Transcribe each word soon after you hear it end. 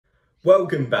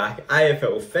Welcome back,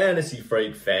 AFL Fantasy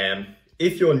Freak fam.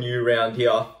 If you're new around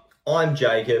here, I'm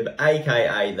Jacob,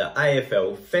 aka the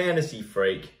AFL Fantasy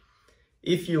Freak.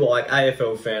 If you like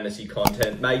AFL Fantasy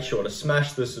content, make sure to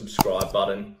smash the subscribe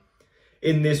button.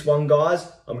 In this one,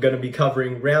 guys, I'm going to be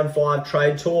covering round 5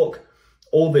 trade talk,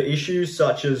 all the issues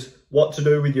such as what to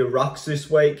do with your Rucks this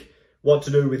week, what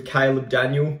to do with Caleb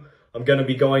Daniel. I'm going to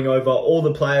be going over all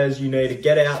the players you need to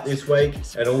get out this week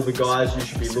and all the guys you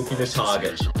should be looking to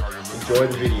target. Enjoy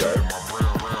the video.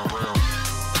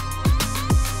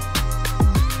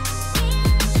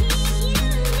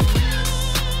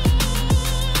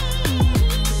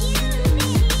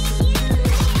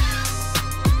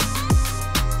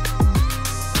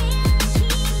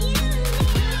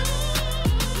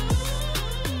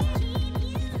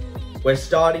 We're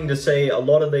starting to see a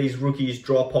lot of these rookies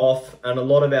drop off and a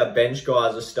lot of our bench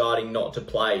guys are starting not to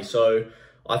play. So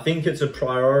I think it's a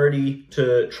priority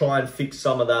to try and fix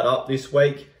some of that up this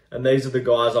week. And these are the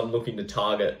guys I'm looking to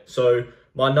target. So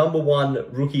my number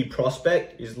 1 rookie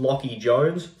prospect is Lachie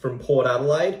Jones from Port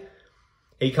Adelaide.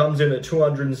 He comes in at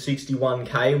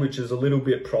 261k, which is a little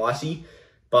bit pricey,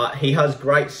 but he has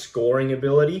great scoring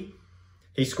ability.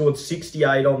 He scored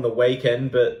 68 on the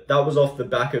weekend, but that was off the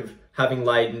back of having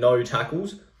laid no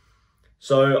tackles.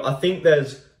 So I think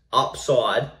there's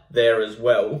upside there as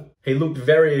well. He looked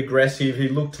very aggressive, he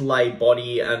looked to lay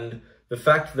body, and the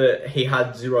fact that he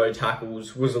had 0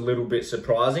 tackles was a little bit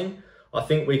surprising. I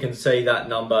think we can see that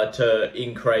number to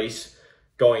increase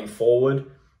going forward.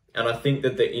 And I think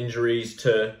that the injuries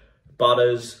to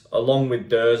Butters, along with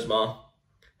Dersma,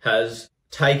 has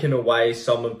taken away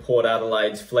some of Port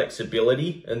Adelaide's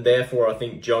flexibility, and therefore I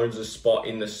think Jones's spot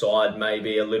in the side may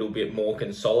be a little bit more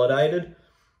consolidated.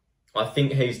 I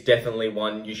think he's definitely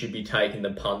one you should be taking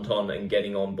the punt on and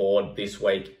getting on board this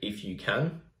week if you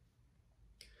can.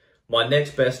 My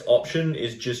next best option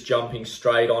is just jumping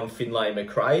straight on Finlay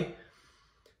McRae.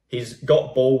 He's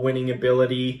got ball winning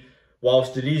ability.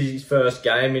 Whilst it is his first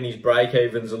game and his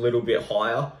break-even's a little bit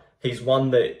higher, he's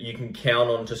one that you can count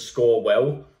on to score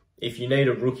well. If you need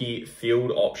a rookie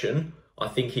field option, I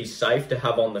think he's safe to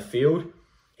have on the field.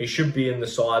 He should be in the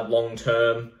side long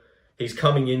term. He's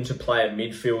coming in to play a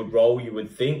midfield role, you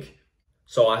would think.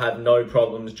 So I have no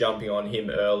problems jumping on him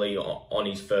early on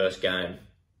his first game.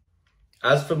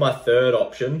 As for my third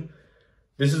option,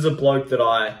 this is a bloke that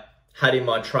I had in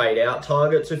my trade out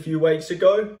targets a few weeks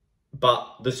ago,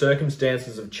 but the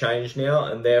circumstances have changed now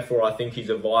and therefore I think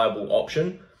he's a viable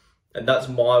option. And that's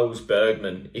Miles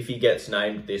Bergman, if he gets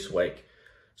named this week.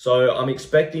 So I'm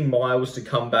expecting Miles to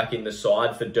come back in the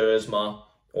side for Dersma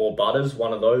or Butters,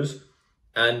 one of those.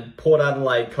 And Port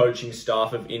Adelaide coaching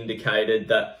staff have indicated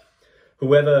that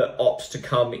whoever opts to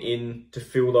come in to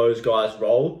fill those guys'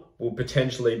 role will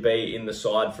potentially be in the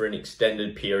side for an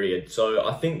extended period. So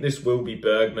I think this will be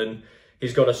Bergman.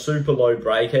 He's got a super low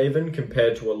break even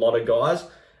compared to a lot of guys.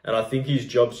 And I think his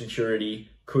job security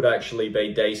could actually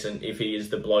be decent if he is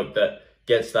the bloke that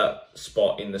gets that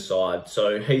spot in the side.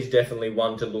 So he's definitely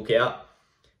one to look out.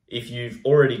 If you've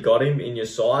already got him in your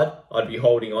side, I'd be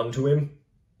holding on to him.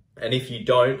 And if you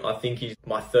don't, I think he's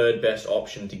my third best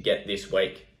option to get this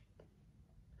week.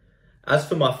 As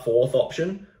for my fourth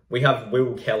option, we have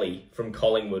Will Kelly from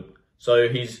Collingwood. So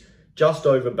he's just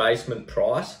over basement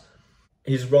price.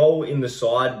 His role in the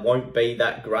side won't be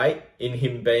that great in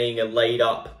him being a lead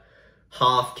up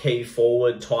half key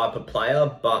forward type of player,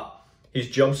 but his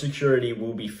job security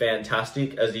will be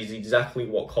fantastic as he's exactly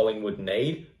what Collingwood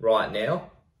need right now.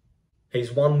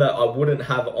 He's one that I wouldn't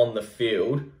have on the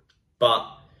field, but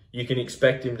you can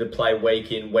expect him to play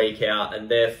week in, week out,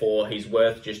 and therefore he's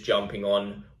worth just jumping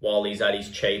on while he's at his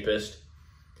cheapest.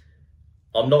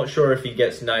 I'm not sure if he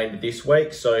gets named this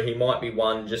week, so he might be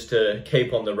one just to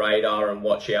keep on the radar and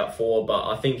watch out for, but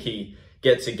I think he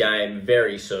gets a game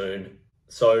very soon.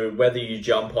 So whether you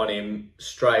jump on him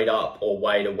straight up or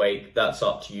wait a week, that's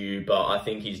up to you, but I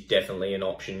think he's definitely an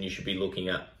option you should be looking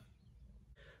at.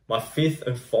 My fifth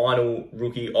and final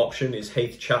rookie option is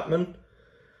Heath Chapman.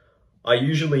 I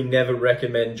usually never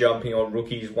recommend jumping on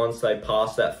rookies once they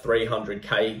pass that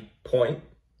 300k point.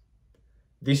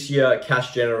 This year,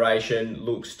 cash generation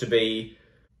looks to be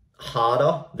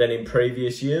harder than in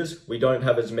previous years. We don't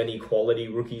have as many quality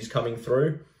rookies coming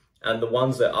through. And the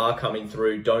ones that are coming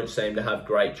through don't seem to have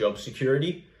great job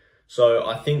security. So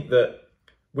I think that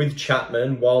with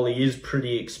Chapman, while he is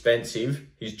pretty expensive,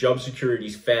 his job security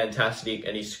is fantastic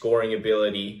and his scoring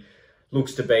ability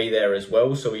looks to be there as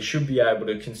well. So he should be able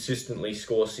to consistently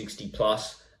score 60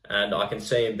 plus, and I can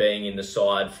see him being in the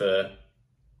side for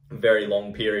a very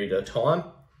long period of time.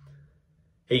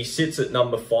 He sits at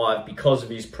number 5 because of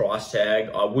his price tag.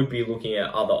 I would be looking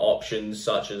at other options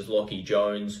such as Lachie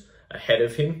Jones ahead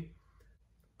of him,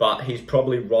 but he's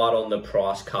probably right on the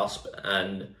price cusp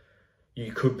and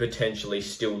you could potentially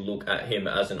still look at him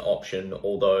as an option,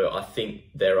 although I think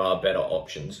there are better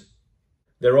options.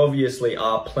 There obviously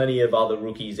are plenty of other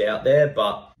rookies out there,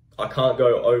 but I can't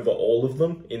go over all of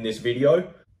them in this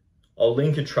video. I'll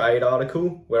link a trade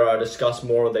article where I discuss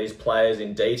more of these players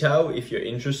in detail if you're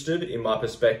interested in my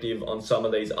perspective on some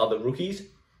of these other rookies.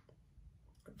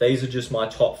 These are just my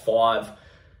top 5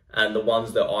 and the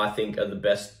ones that I think are the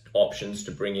best options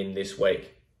to bring in this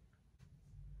week.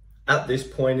 At this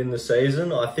point in the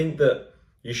season, I think that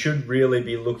you should really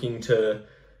be looking to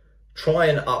try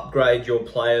and upgrade your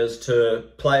players to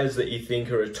players that you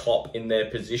think are a top in their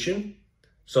position.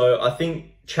 So I think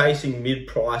chasing mid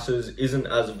prices isn't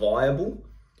as viable,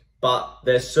 but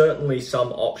there's certainly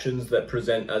some options that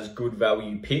present as good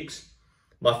value picks.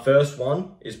 My first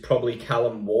one is probably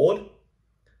Callum Ward.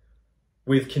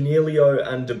 With Cornelio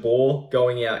and De Boer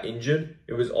going out injured,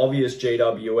 it was obvious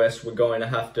GWS were going to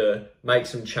have to make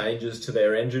some changes to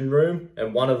their engine room,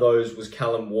 and one of those was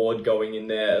Callum Ward going in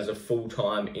there as a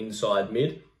full-time inside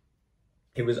mid.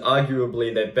 He was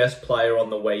arguably their best player on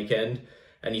the weekend,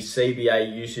 and his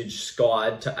CBA usage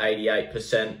skied to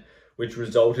 88%, which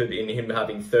resulted in him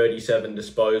having 37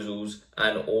 disposals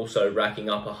and also racking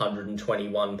up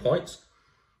 121 points.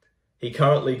 He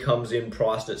currently comes in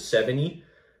priced at 70,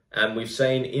 and we've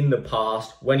seen in the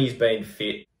past, when he's been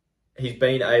fit, he's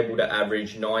been able to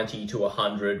average 90 to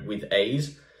 100 with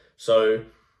ease. So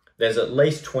there's at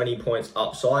least 20 points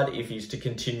upside if he's to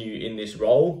continue in this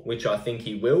role, which I think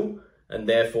he will. And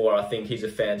therefore, I think he's a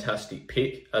fantastic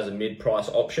pick as a mid-price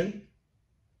option.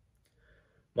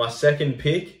 My second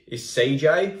pick is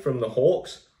CJ from the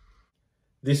Hawks.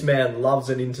 This man loves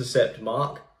an intercept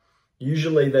mark.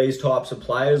 Usually these types of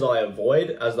players I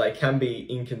avoid as they can be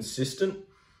inconsistent,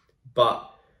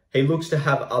 but he looks to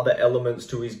have other elements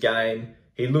to his game.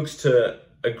 He looks to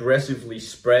aggressively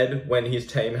spread when his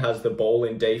team has the ball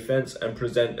in defense and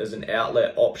present as an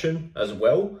outlet option as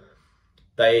well.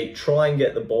 They try and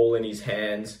get the ball in his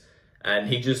hands, and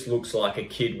he just looks like a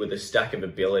kid with a stack of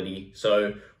ability.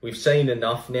 So we've seen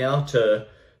enough now to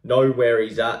know where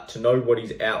he's at, to know what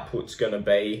his output's going to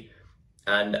be.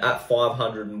 And at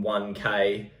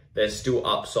 501k, there's still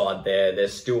upside there.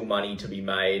 There's still money to be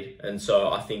made. And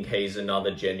so I think he's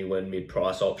another genuine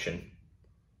mid-price option.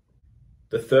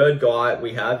 The third guy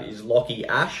we have is Lachie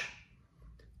Ash.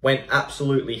 Went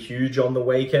absolutely huge on the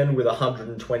weekend with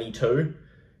 122.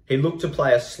 He looked to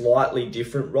play a slightly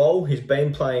different role. He's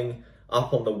been playing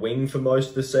up on the wing for most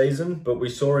of the season, but we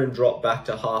saw him drop back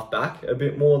to half back a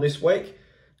bit more this week.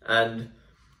 And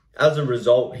as a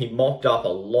result, he mopped up a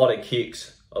lot of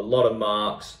kicks, a lot of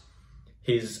marks.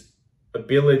 His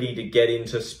ability to get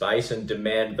into space and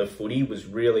demand the footy was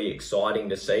really exciting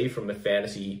to see from a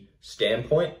fantasy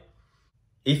standpoint.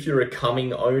 If you're a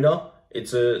coming owner,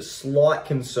 it's a slight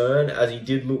concern as he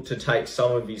did look to take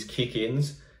some of his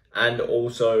kick-ins and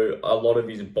also a lot of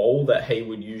his ball that he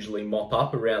would usually mop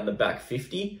up around the back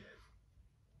 50.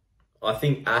 I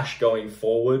think Ash going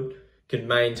forward can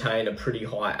maintain a pretty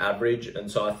high average, and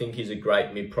so I think he's a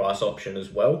great mid-price option as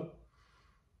well.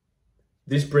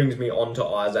 This brings me on to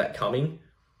Isaac Cumming.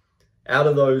 Out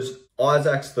of those,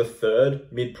 Isaac's the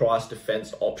third mid-price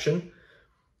defense option.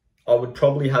 I would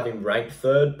probably have him ranked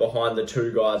third behind the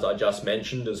two guys I just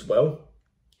mentioned as well.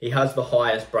 He has the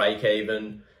highest break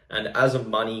even, and as a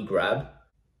money grab,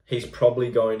 he's probably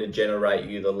going to generate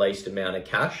you the least amount of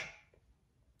cash.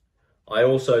 I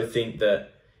also think that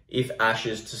if Ash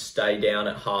is to stay down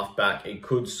at halfback, it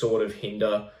could sort of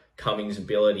hinder Cummings'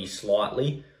 ability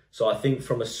slightly. So I think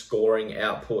from a scoring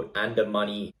output and a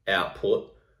money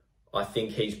output, I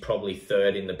think he's probably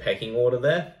third in the pecking order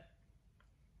there.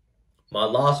 My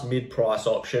last mid-price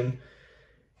option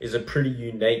is a pretty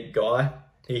unique guy.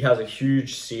 He has a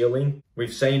huge ceiling.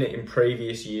 We've seen it in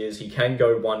previous years. He can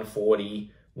go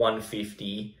 140,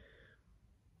 150.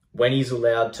 When he's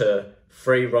allowed to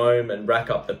free roam and rack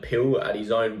up the pill at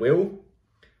his own will.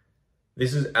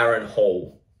 This is Aaron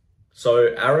Hall. So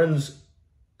Aaron's,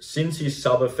 since his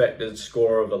sub-affected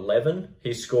score of 11,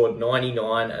 he's scored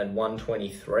 99 and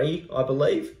 123, I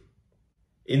believe.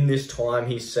 In this time,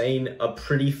 he's seen a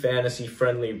pretty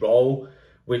fantasy-friendly role,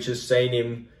 which has seen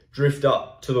him drift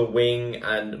up to the wing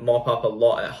and mop up a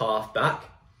lot at half-back.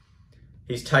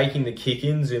 He's taking the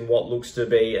kick-ins in what looks to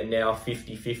be a now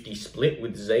 50-50 split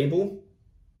with Zeeble.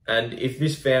 And if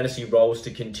this fantasy role is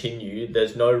to continue,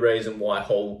 there's no reason why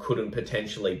Hall couldn't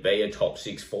potentially be a top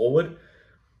 6 forward.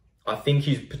 I think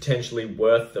he's potentially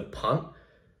worth the punt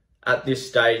At this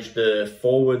stage, the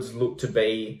forwards look to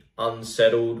be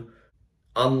unsettled.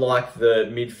 Unlike the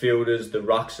midfielders, the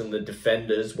rucks and the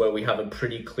defenders, where we have a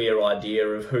pretty clear idea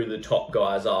of who the top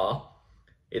guys are,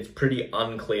 it's pretty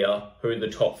unclear who the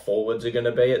top forwards are going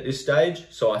to be at this stage.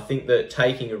 So I think that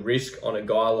taking a risk on a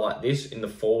guy like this in the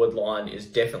forward line is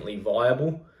definitely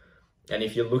viable. And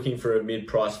if you're looking for a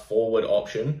mid-price forward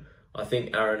option, I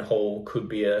think Aaron Hall could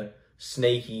be a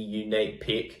sneaky, unique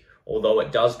pick, although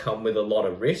it does come with a lot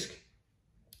of risk.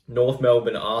 North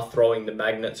Melbourne are throwing the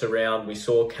magnets around. We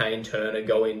saw Kane Turner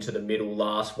go into the middle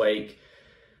last week.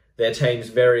 Their team's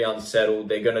very unsettled.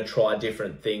 They're going to try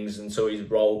different things, and so his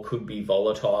role could be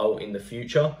volatile in the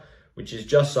future, which is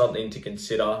just something to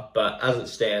consider. But as it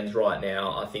stands right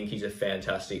now, I think he's a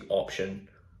fantastic option.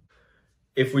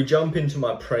 If we jump into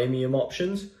my premium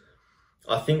options,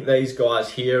 I think these guys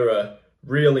here are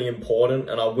really important,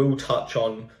 and I will touch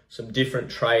on some different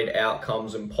trade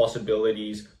outcomes and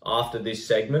possibilities after this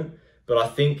segment. But I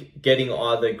think getting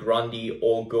either Grundy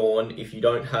or Gawn, if you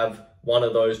don't have one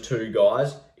of those two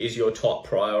guys, is your top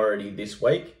priority this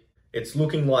week. It's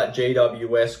looking like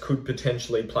GWS could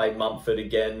potentially play Mumford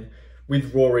again.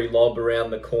 With Rory Lobb around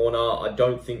the corner, I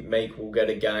don't think Meek will get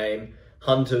a game.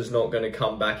 Hunter's not going to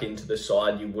come back into the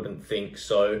side, you wouldn't think.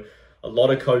 So a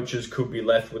lot of coaches could be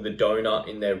left with a donut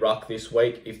in their ruck this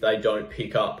week if they don't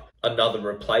pick up another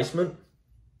replacement.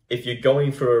 If you're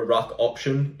going for a ruck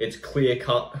option, it's clear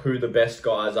cut who the best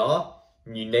guys are.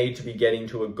 And you need to be getting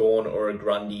to a Gawn or a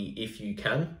Grundy if you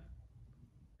can.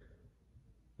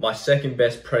 My second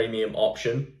best premium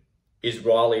option is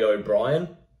Riley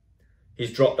O'Brien.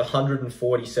 He's dropped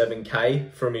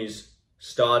 147k from his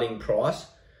starting price,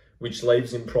 which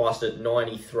leaves him priced at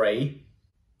 93.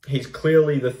 He's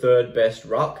clearly the third best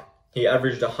ruck. He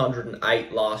averaged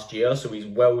 108 last year, so he's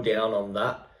well down on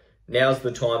that. Now's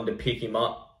the time to pick him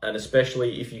up, and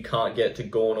especially if you can't get to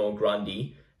Gawn or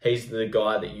Grundy, he's the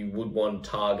guy that you would want to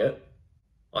target.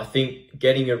 I think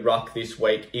getting a ruck this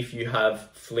week, if you have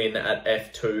Flynn at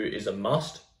F2, is a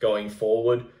must going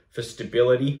forward for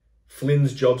stability.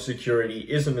 Flynn's job security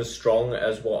isn't as strong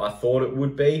as what I thought it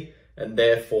would be, and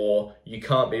therefore you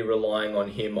can't be relying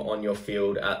on him on your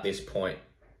field at this point.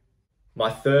 My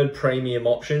third premium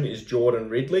option is Jordan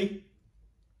Ridley.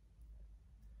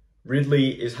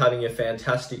 Ridley is having a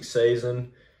fantastic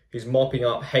season. He's mopping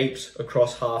up heaps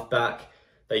across halfback.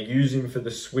 They use him for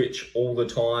the switch all the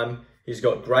time. He's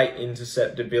got great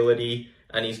interceptability,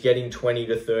 and he's getting 20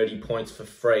 to 30 points for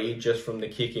free just from the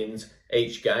kick-ins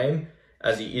each game,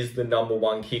 as he is the number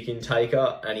one kick-in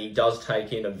taker, and he does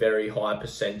take in a very high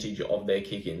percentage of their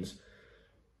kick-ins.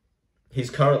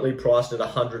 He's currently priced at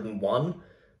 101,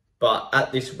 but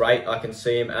at this rate, I can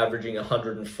see him averaging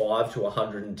 105 to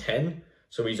 110.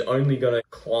 So he's only going to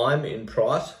climb in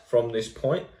price from this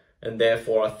point, and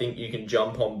therefore I think you can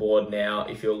jump on board now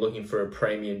if you're looking for a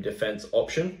premium defense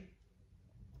option.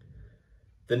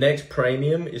 The next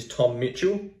premium is Tom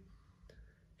Mitchell.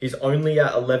 He's only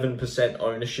at 11%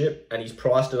 ownership, and he's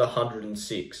priced at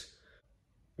 106.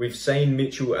 We've seen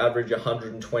Mitchell average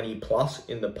 120 plus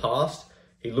in the past.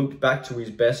 He looked back to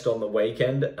his best on the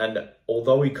weekend, and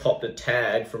although he copped a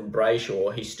tag from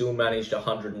Brayshaw, he still managed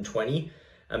 120,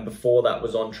 and before that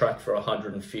was on track for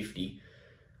 150.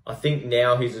 I think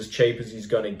now he's as cheap as he's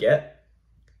going to get.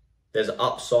 There's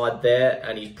upside there,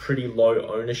 and he's pretty low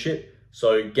ownership.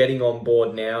 So getting on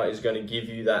board now is going to give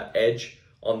you that edge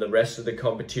on the rest of the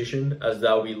competition, as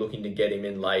they'll be looking to get him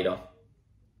in later.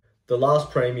 The last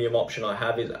premium option I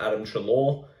have is Adam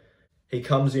Treloar. He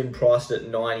comes in priced at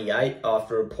 98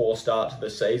 after a poor start to the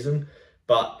season,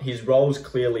 but his role's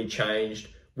clearly changed.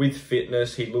 With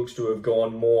fitness, he looks to have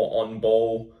gone more on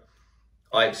ball.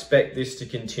 I expect this to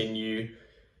continue.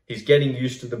 He's getting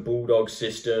used to the Bulldog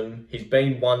system. He's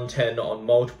been 110 on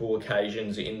multiple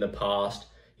occasions in the past.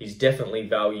 He's definitely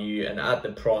value, and at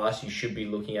the price, you should be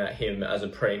looking at him as a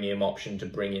premium option to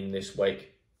bring in this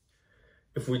week.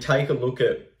 If we take a look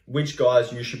at which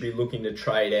guys you should be looking to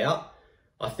trade out,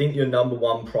 I think your number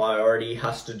one priority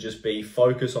has to just be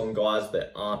focus on guys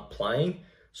that aren't playing.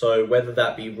 So whether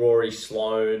that be Rory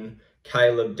Sloane,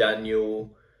 Caleb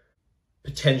Daniel,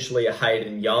 potentially a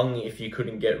Hayden Young if you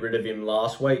couldn't get rid of him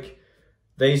last week.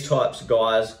 These types of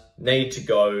guys need to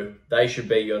go. They should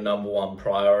be your number one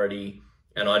priority.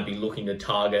 And I'd be looking to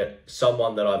target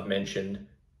someone that I've mentioned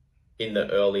in the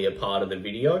earlier part of the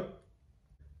video.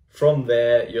 From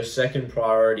there, your second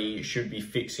priority should be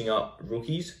fixing up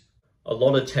rookies. A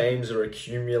lot of teams are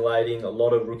accumulating a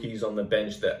lot of rookies on the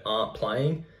bench that aren't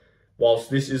playing. Whilst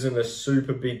this isn't a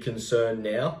super big concern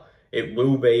now, it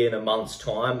will be in a month's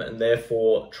time, and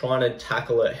therefore trying to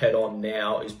tackle it head on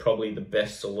now is probably the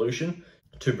best solution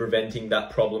to preventing that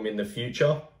problem in the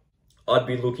future. I'd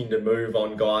be looking to move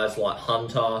on guys like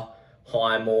Hunter,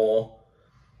 Highmore,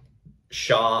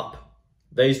 Sharp.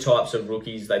 These types of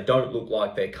rookies, they don't look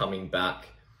like they're coming back,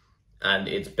 and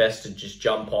it's best to just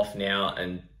jump off now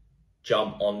and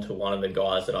jump onto one of the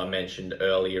guys that I mentioned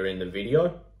earlier in the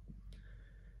video.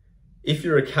 If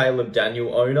you're a Caleb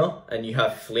Daniel owner and you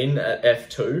have Flynn at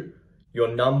F2, your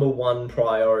number one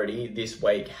priority this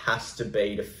week has to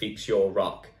be to fix your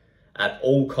ruck. At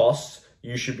all costs,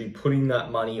 you should be putting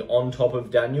that money on top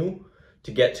of Daniel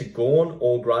to get to Gawn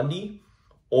or Grundy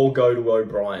or go to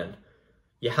O'Brien.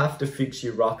 You have to fix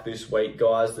your ruck this week,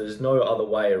 guys. There's no other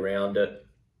way around it.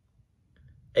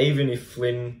 Even if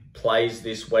Flynn plays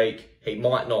this week, he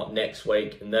might not next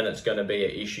week, and then it's going to be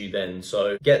an issue then.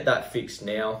 So get that fixed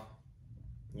now.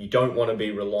 You don't want to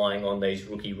be relying on these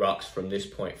rookie rucks from this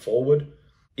point forward.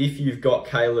 If you've got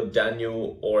Caleb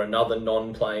Daniel or another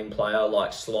non-playing player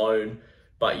like Sloan,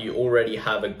 but you already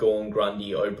have a Gawn,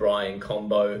 Grundy, O'Brien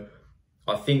combo,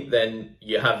 I think then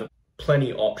you have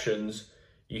plenty options.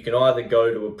 You can either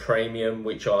go to a premium,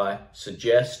 which I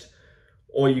suggest,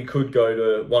 or you could go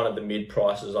to one of the mid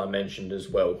prices I mentioned as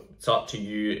well. It's up to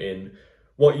you in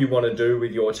what you want to do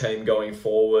with your team going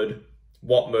forward,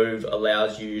 what move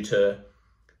allows you to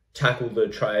tackle the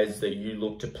trades that you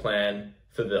look to plan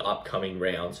for the upcoming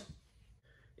rounds.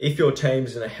 If your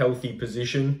team's in a healthy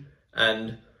position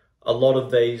and a lot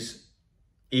of these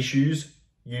issues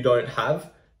you don't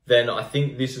have, then I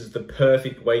think this is the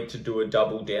perfect week to do a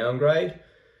double downgrade.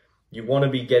 You want to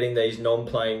be getting these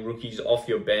non-playing rookies off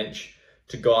your bench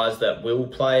to guys that will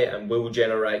play and will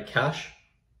generate cash.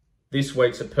 This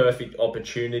week's a perfect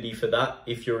opportunity for that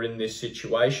if you're in this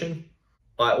situation.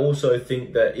 I also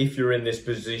think that if you're in this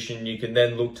position, you can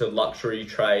then look to luxury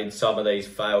trade some of these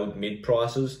failed mid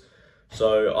prices.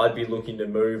 So I'd be looking to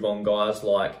move on guys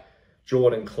like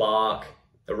Jordan Clark,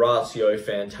 Horatio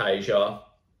Fantasia,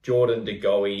 Jordan De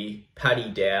Goey, Paddy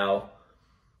Dow.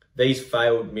 These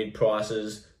failed mid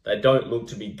prices, they don't look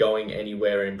to be going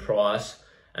anywhere in price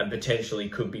and potentially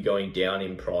could be going down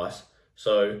in price.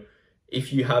 So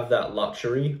if you have that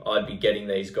luxury, I'd be getting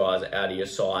these guys out of your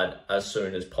side as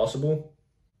soon as possible.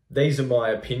 These are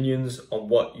my opinions on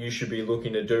what you should be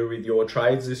looking to do with your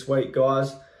trades this week,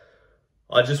 guys.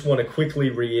 I just want to quickly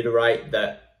reiterate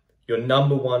that your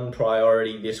number one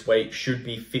priority this week should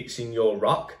be fixing your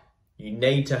ruck. You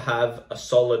need to have a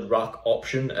solid ruck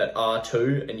option at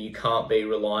R2 and you can't be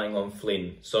relying on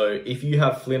Flynn. So if you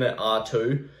have Flynn at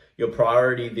R2, your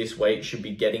priority this week should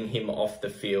be getting him off the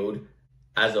field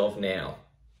as of now.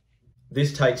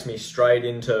 This takes me straight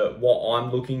into what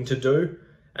I'm looking to do.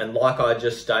 And like I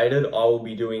just stated, I will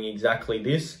be doing exactly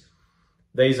this.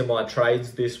 These are my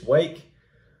trades this week.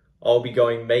 I'll be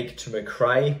going Meek to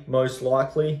McRae, most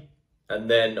likely. And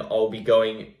then I'll be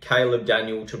going Caleb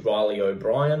Daniel to Riley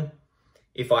O'Brien.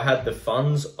 If I had the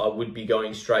funds, I would be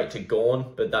going straight to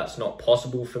Gawn, but that's not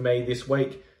possible for me this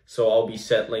week. So I'll be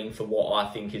settling for what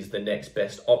I think is the next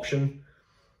best option.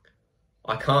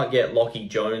 I can't get Lockie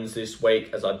Jones this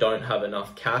week as I don't have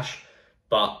enough cash,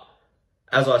 but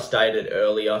as I stated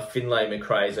earlier, Finlay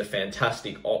McRae is a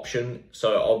fantastic option,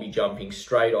 so I'll be jumping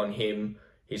straight on him.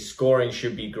 His scoring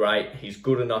should be great. He's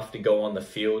good enough to go on the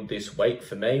field this week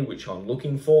for me, which I'm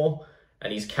looking for,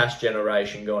 and his cash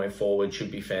generation going forward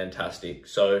should be fantastic.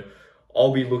 So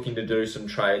I'll be looking to do some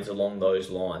trades along those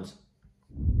lines.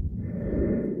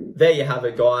 There you have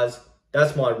it, guys.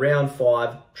 That's my round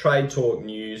 5 trade talk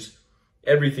news.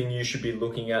 Everything you should be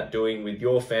looking at doing with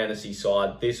your fantasy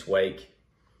side this week.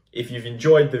 If you've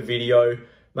enjoyed the video,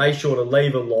 make sure to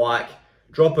leave a like,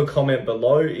 drop a comment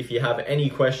below if you have any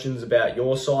questions about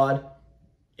your side.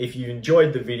 If you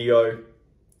enjoyed the video,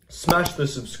 smash the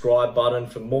subscribe button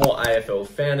for more AFL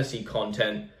fantasy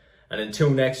content. And until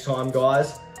next time,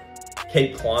 guys,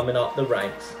 keep climbing up the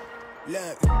ranks.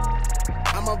 Look,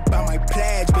 I'm about my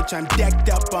pledge, bitch. I'm decked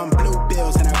up on blue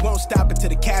bills, and I won't stop until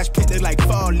the cash pit look like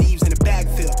fall leaves in a bag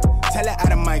fill. Tell her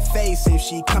out of my face if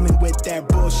she coming with that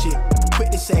bullshit. Quick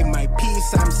to say my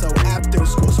piece, I'm so after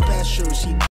school special. She